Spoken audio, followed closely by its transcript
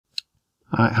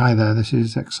Hi there, this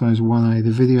is exercise 1A,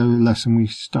 the video lesson we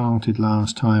started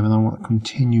last time, and I want to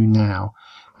continue now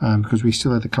because we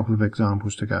still had a couple of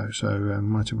examples to go, so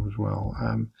might as well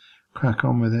crack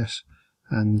on with this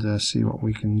and see what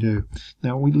we can do.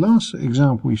 Now, last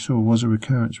example we saw was a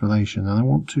recurrence relation, and I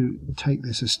want to take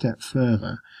this a step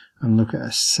further and look at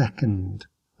a second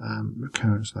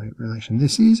recurrence relation.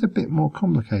 This is a bit more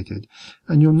complicated,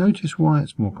 and you'll notice why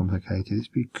it's more complicated. It's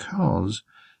because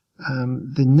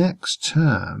the next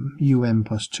term, un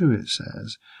plus 2 it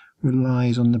says,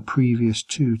 relies on the previous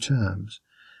two terms.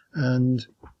 And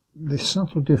the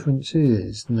subtle difference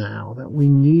is now that we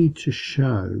need to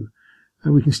show,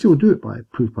 and we can still do it by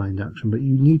proof by induction, but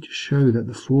you need to show that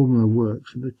the formula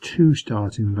works for the two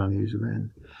starting values of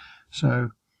n.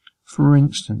 So, for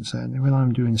instance then, when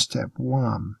I'm doing step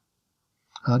 1,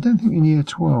 I don't think in year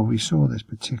 12 we saw this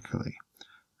particularly,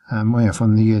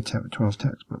 from the year 12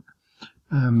 textbook.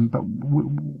 But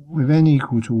with n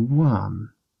equal to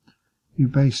 1, you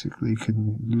basically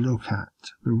can look at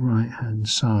the right hand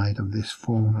side of this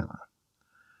formula,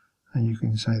 and you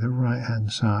can say the right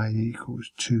hand side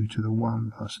equals 2 to the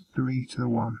 1 plus 3 to the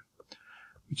 1,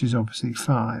 which is obviously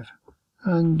 5,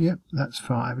 and yep, that's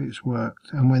 5, it's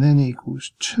worked. And when n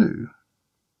equals 2,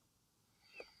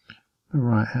 the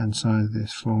right hand side of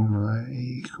this formula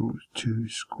equals 2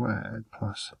 squared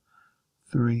plus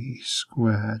 3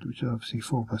 squared, which is obviously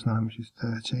 4 plus 9, which is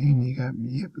 13. You go,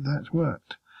 yep, that's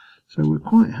worked. So we're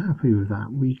quite happy with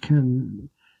that. We can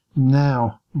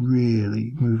now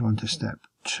really move on to step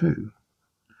 2. And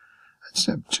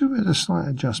step 2 is a slight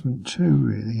adjustment too,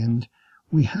 really, and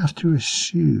we have to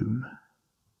assume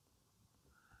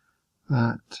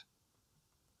that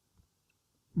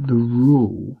the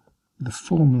rule, the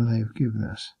formula they've given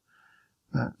us,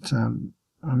 that I'm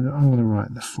going to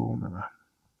write the formula,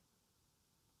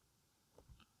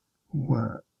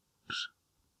 works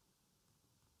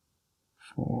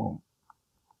for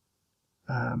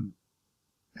n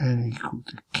equal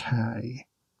to k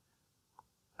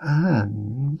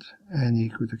and n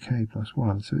equal to k plus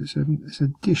 1. So it's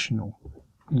additional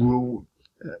rule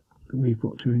that we've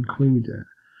got to include there.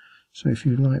 So if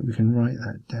you like, we can write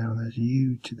that down as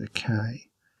u to the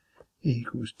k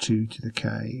equals 2 to the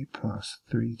k plus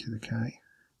 3 to the k.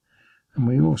 And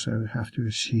we also have to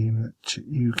assume that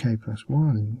uk plus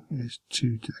 1 is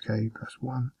 2 to the k plus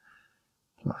 1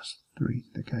 plus 3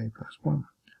 to the k plus 1.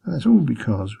 And that's all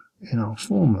because in our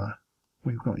formula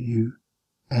we've got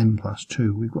un plus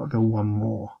 2. We've got to go one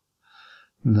more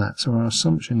than that. So our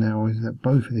assumption now is that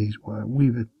both of these work.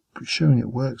 We've shown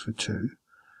it works for 2,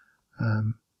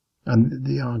 and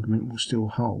the argument will still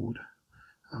hold.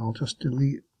 I'll just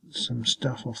delete some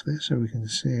stuff off this so we can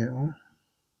see it all.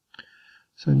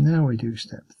 So now we do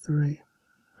step 3.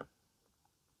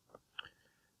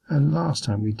 And last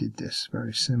time we did this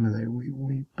very similarly.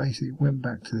 We basically went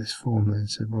back to this formula and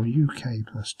said, well, uk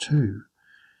plus 2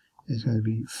 is going to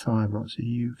be 5 lots of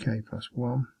uk plus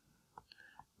 1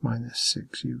 minus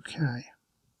 6 uk.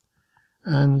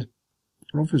 And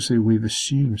obviously we've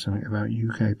assumed something about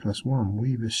uk plus 1.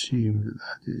 We've assumed that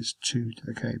that is 2 to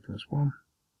the k plus 1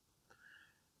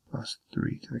 plus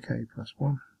 3 to the k plus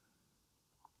 1.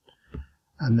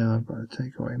 And then I've got to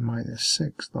take away minus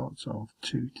 6 lots of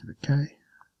 2 to the k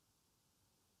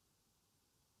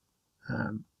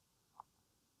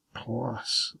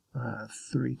plus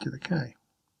 3 to the k.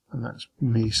 And that's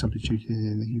me substituting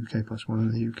in the uk plus 1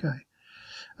 and the uk.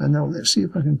 And now let's see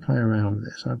if I can play around with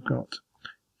this. I've got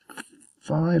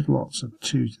 5 lots of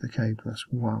 2 to the k plus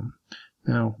 1.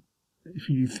 Now, if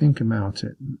you think about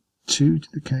it, 2 to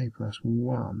the k plus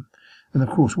 1, and of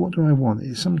course what do I want?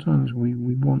 Is sometimes we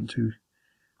want to,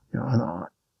 and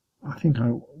I think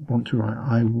I want to write,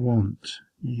 I want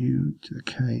u to the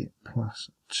k plus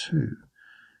 2.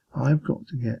 I've got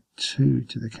to get 2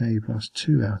 to the k plus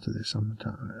 2 out of this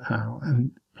somehow,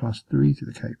 and plus 3 to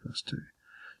the k plus 2.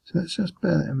 So let's just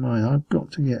bear that in mind. I've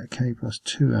got to get a k plus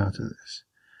 2 out of this.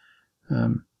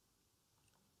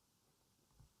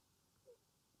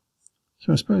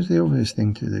 So I suppose the obvious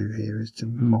thing to do here is to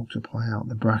multiply out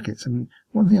the brackets. And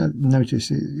one thing I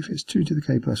notice is if it's 2 to the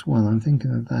k plus 1, I'm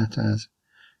thinking of that as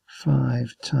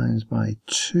 5 times by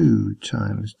 2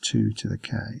 times 2 to the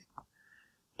k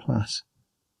plus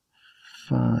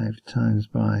 5 times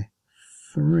by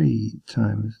 3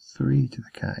 times 3 to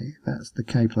the k. That's the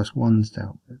k plus 1's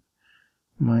dealt with.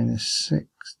 Minus 6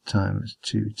 times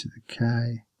 2 to the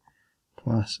k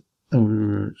plus,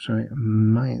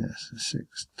 minus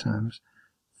 6 times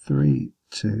 3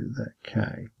 to the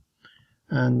k.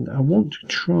 And I want to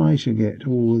try to get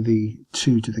all the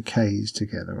 2 to the k's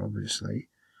together, obviously.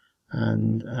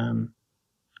 And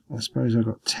I suppose I've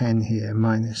got 10 here,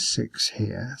 minus 6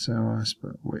 here, so I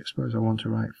suppose I want to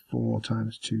write 4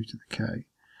 times 2 to the k.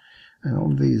 And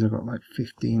all of these I've got like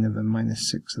 15 of them,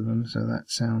 minus 6 of them, so that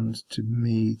sounds to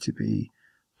me to be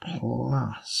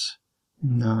plus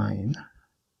 9,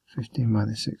 15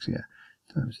 minus 6, yeah,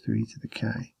 times 3 to the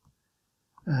k.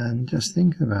 And just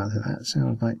thinking about it, that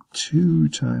sounds like 2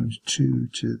 times 2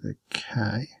 to the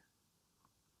k.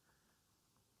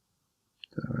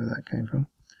 Don't know where that came from.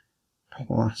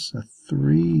 Plus a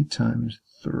 3 times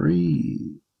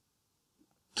 3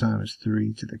 times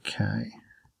 3 to the k.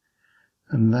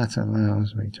 And that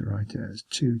allows me to write it as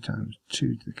 2 times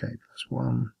 2 to the k plus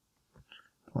 1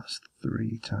 plus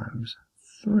 3 times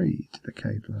 3 to the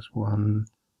k plus 1.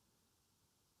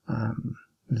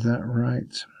 Is that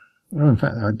right? Well, in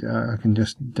fact, I can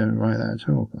just don't write that at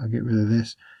all. I get rid of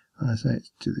this, and I say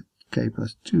it's to the k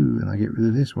plus 2, and I get rid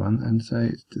of this one, and say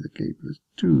it's to the k plus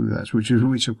 2. That's which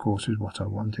of course is what I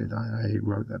wanted. I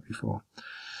wrote that before.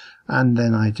 And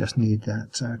then I just need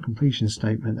that completion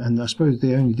statement. And I suppose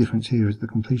the only difference here is the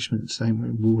completion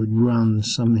statement would run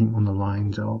something on the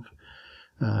lines of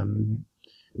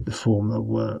the formula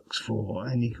works for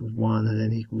n equals 1 and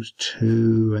n equals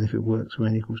 2, and if it works for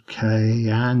n equals k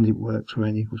and it works for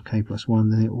n equals k plus 1,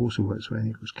 then it also works for n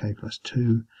equals k plus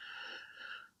 2.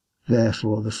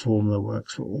 Therefore, the formula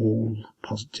works for all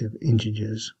positive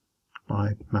integers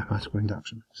by mathematical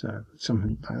induction. So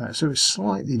something like that. So it's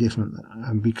slightly different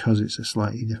because it's a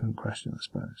slightly different question, I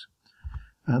suppose.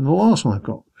 And the last one I've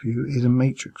got for you is a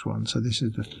matrix one. So this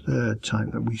is the third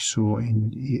type that we saw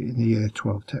in the year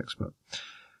 12 textbook.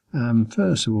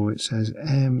 First of all, it says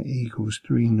m equals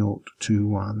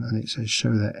 3021, and it says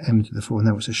show that m to the 4.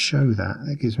 Now it's a show that.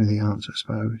 That gives me the answer, I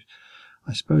suppose.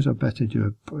 I suppose I'd better do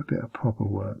a bit of proper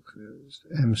work.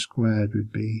 M squared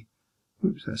would be,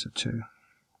 oops, that's a 2,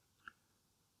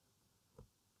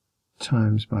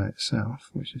 times by itself,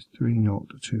 which is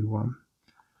 3021.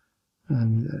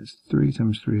 And that's 3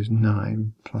 times 3 is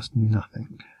 9, plus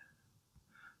nothing.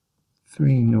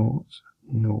 3 noughts,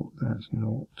 naught, that's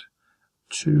naught.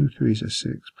 2 3s are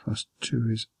 6, plus 2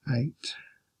 is 8.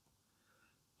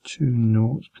 2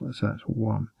 noughts, plus that's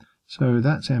 1. So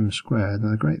that's m squared,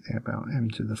 and the great thing about m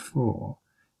to the 4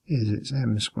 is it's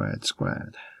m squared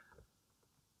squared.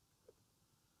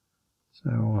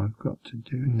 So all I've got to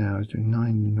do now is do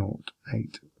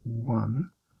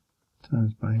 9081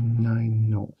 times by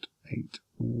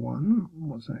 9081.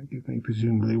 What's that give me?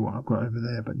 Presumably what I've got over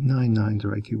there, but 9 9s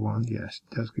are 81. Yes,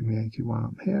 it does give me 81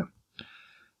 up here.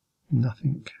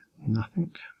 Nothing,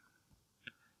 nothing.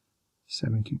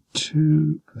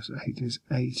 72 plus 8 is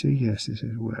 80. Yes, this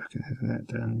is working, isn't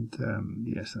it? And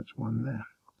yes, that's 1 there.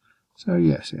 So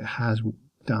yes, it has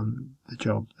done the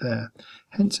job there.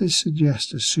 Hence, it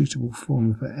suggests a suitable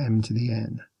formula for m to the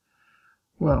n.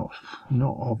 Well,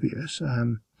 not obvious.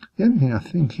 The only thing I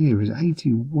think here is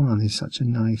 81 is such a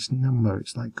nice number.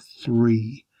 It's like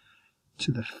 3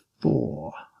 to the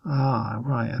 4. Ah,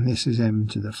 right, and this is m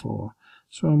to the 4.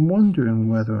 So I'm wondering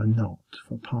whether or not,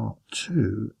 for part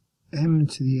 2, m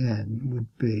to the n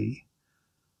would be,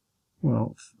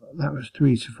 well, that was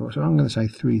 3 to 4, so I'm going to say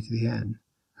 3 to the n.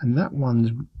 And that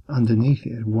one's underneath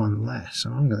it is 1 less,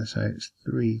 so I'm going to say it's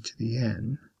 3 to the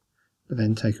n, but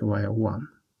then take away a 1.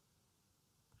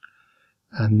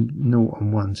 And 0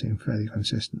 and 1 seem fairly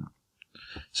consistent.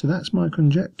 So that's my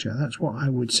conjecture. That's what I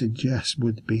would suggest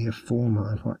would be a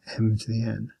formula for m to the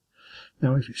n.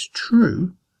 Now, if it's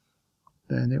true,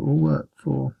 then it will work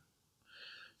for...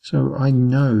 So I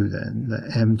know then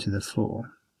that m to the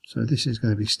 4. So this is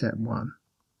going to be step 1.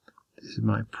 This is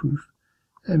my proof.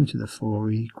 M to the 4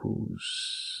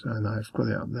 equals, and I've got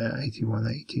it up there, 81,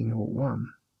 18, or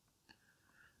 1.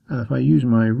 And if I use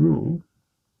my rule,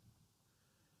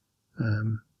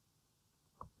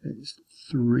 it's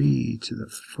 3 to the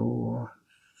 4,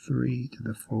 3 to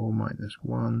the 4 minus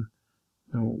 1,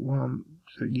 0, 1.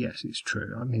 So yes, it's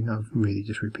true. I mean, I've really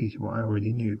just repeated what I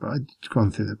already knew, but I've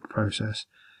gone through the process.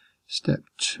 Step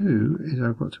 2 is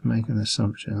I've got to make an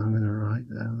assumption. I'm going to write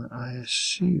down that I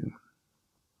assume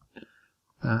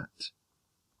that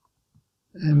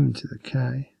m to the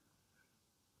k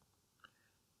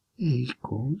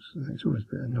equals, it's always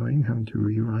a bit annoying having to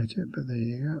rewrite it, but there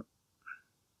you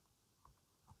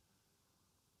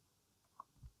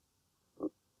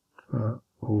go, for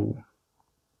all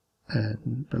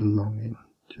n belonging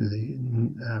to the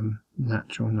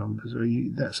natural numbers, or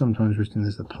that's sometimes written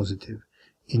as the positive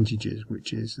integers,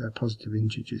 which is positive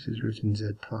integers is written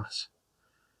z plus.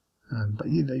 But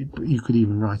you could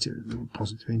even write it with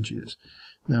positive integers.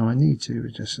 Now I need to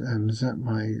just zap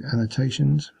my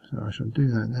annotations, so I shall do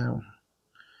that now.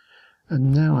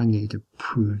 And now I need to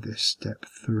prove this step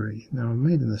 3. Now I've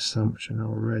made an assumption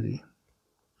already.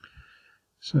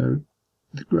 So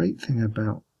the great thing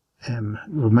about m,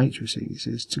 or matrices,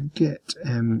 is to get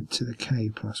m to the k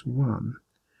plus 1,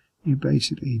 you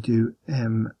basically do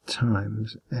m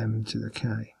times m to the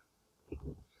k.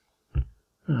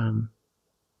 And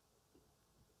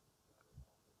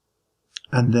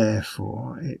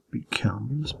therefore it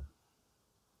becomes...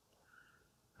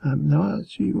 now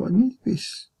actually what I need to be...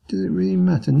 Does it really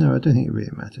matter? No, I don't think it really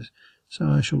matters. So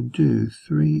I shall do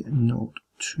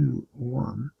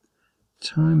 3021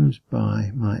 times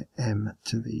by my m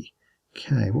to the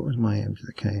k. What was my m to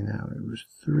the k now? It was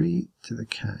 3 to the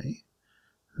k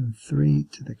and 3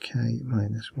 to the k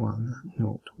minus 1,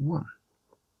 0, 1.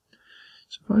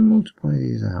 So if I multiply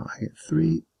these out, I get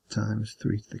 3 times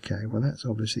 3 to the k. Well, that's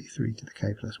obviously 3 to the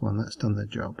k plus 1. That's done the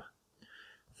job.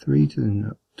 3 to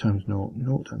the times 0,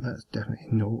 0, and that's definitely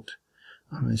 0.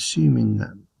 I'm assuming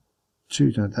that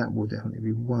 2 times that will definitely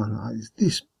be 1. It's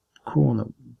this corner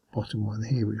bottom one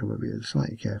here, which I've got to be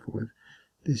slightly careful with.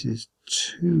 This is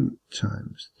 2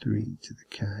 times 3 to the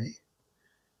k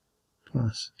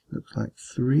plus, looks like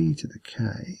 3 to the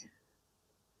k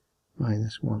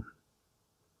minus 1.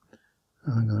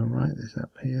 And I'm going to write this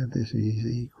up here. This is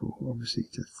equal, obviously,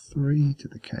 to 3 to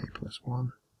the k plus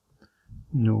 1,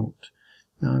 0.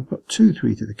 Now I've got 2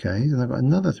 3 to the k's, and I've got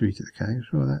another 3 to the k,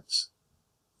 so that's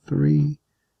 3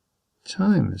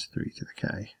 times 3 to the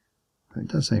k. It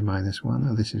does say minus 1.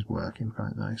 Oh, this is working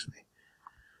quite nicely.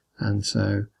 And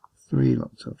so 3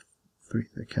 lots of 3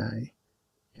 to the k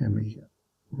can be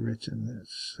written.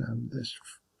 Let's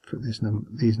put these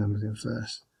numbers in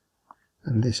first.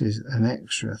 And this is an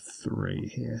extra 3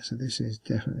 here. So this is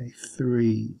definitely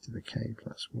 3 to the k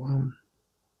plus 1.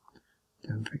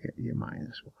 Don't forget your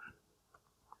minus 1.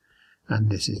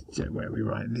 And this is where we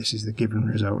write, this is the given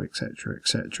result, etc.,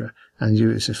 etc. And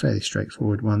it's a fairly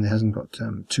straightforward one. It hasn't got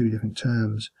 2 different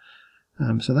terms.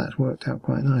 So that's worked out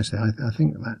quite nicely. I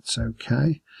think that's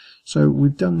okay. So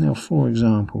we've done now 4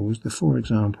 examples. The 4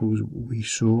 examples we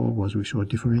saw a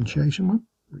differentiation one,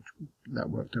 which that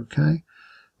worked okay.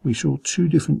 We saw 2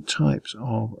 different types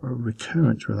of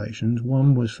recurrence relations.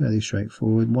 One was fairly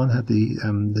straightforward. One had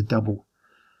the double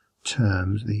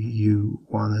terms, the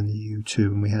U1 and the U2,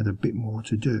 and we had a bit more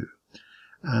to do.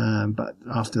 But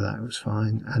after that it was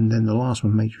fine. And then the last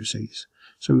one, matrices.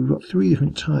 So we've got 3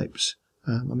 different types.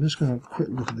 I'm just going to have a quick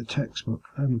look at the textbook.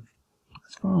 As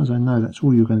far as I know, that's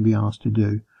all you're going to be asked to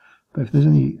do. But if there's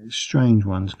any strange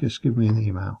ones, just give me an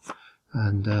email,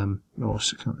 and or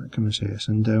come and see us,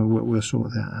 and we'll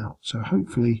sort that out. So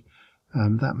hopefully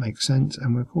that makes sense,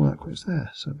 and we'll call that quits there.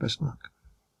 So best luck.